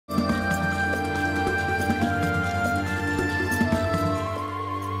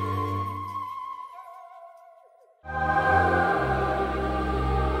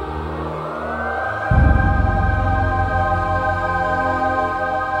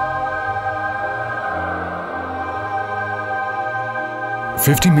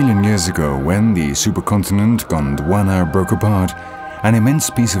50 million years ago, when the supercontinent Gondwana broke apart, an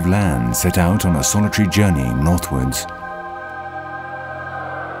immense piece of land set out on a solitary journey northwards.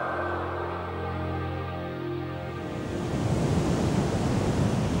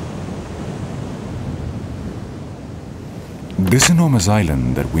 This enormous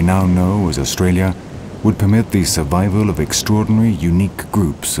island that we now know as Australia would permit the survival of extraordinary, unique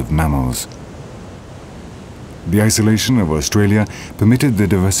groups of mammals. The isolation of Australia permitted the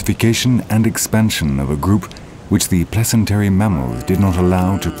diversification and expansion of a group which the placentary mammals did not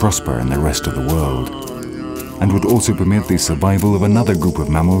allow to prosper in the rest of the world, and would also permit the survival of another group of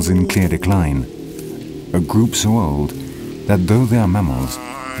mammals in clear decline, a group so old that though they are mammals,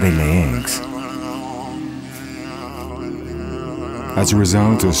 they lay eggs. As a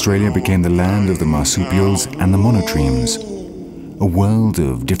result, Australia became the land of the marsupials and the monotremes, a world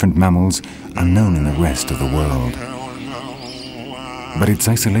of different mammals unknown in the rest of the world. But its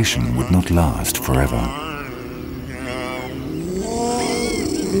isolation would not last forever.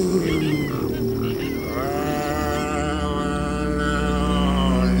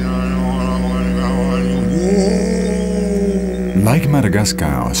 Like Madagascar,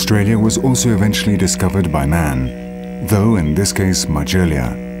 Australia was also eventually discovered by man, though in this case much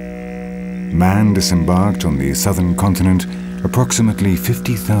earlier. Man disembarked on the southern continent approximately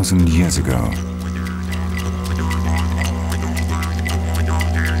 50,000 years ago.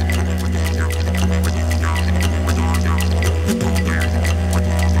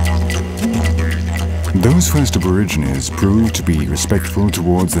 Those first aborigines proved to be respectful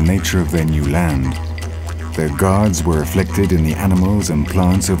towards the nature of their new land. Their gods were reflected in the animals and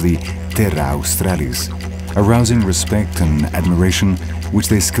plants of the Terra Australis, arousing respect and admiration which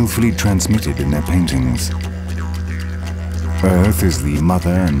they skillfully transmitted in their paintings. Earth is the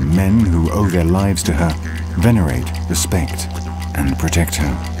mother, and men who owe their lives to her venerate, respect, and protect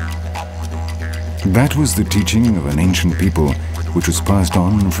her. That was the teaching of an ancient people which was passed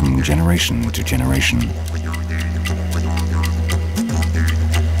on from generation to generation.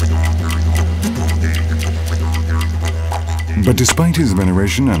 But despite his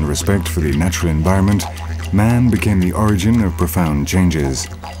veneration and respect for the natural environment, man became the origin of profound changes.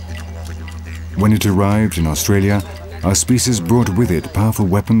 When it arrived in Australia, our species brought with it powerful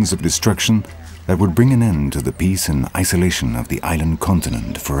weapons of destruction that would bring an end to the peace and isolation of the island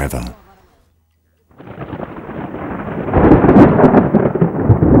continent forever.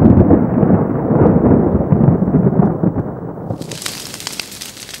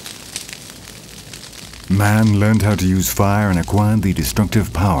 Man learned how to use fire and acquired the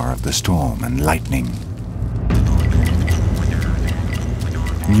destructive power of the storm and lightning.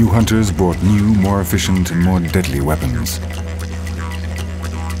 New hunters brought new, more efficient and more deadly weapons.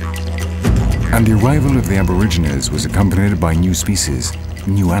 And the arrival of the aborigines was accompanied by new species,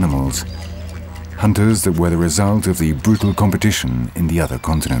 new animals, hunters that were the result of the brutal competition in the other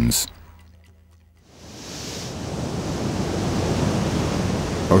continents.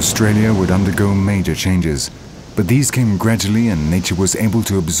 Australia would undergo major changes, but these came gradually and nature was able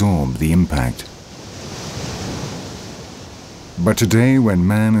to absorb the impact. But today, when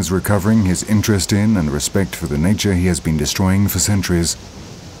man is recovering his interest in and respect for the nature he has been destroying for centuries,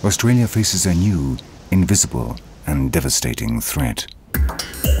 Australia faces a new, invisible and devastating threat.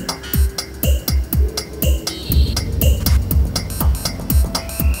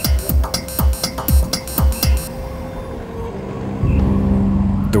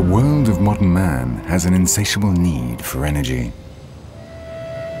 The world of modern man has an insatiable need for energy.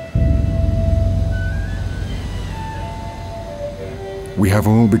 We have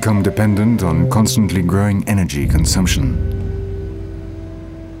all become dependent on constantly growing energy consumption.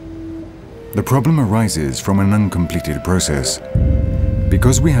 The problem arises from an uncompleted process.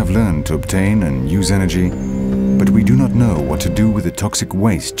 Because we have learned to obtain and use energy, but we do not know what to do with the toxic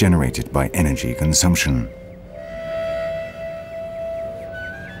waste generated by energy consumption.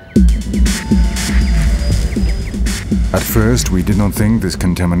 At first, we did not think this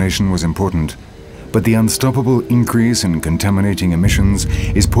contamination was important, but the unstoppable increase in contaminating emissions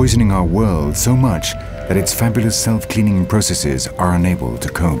is poisoning our world so much that its fabulous self-cleaning processes are unable to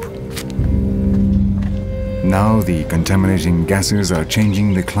cope. Now the contaminating gases are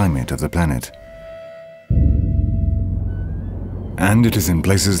changing the climate of the planet. And it is in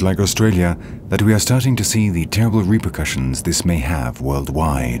places like Australia that we are starting to see the terrible repercussions this may have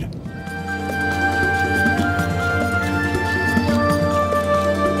worldwide.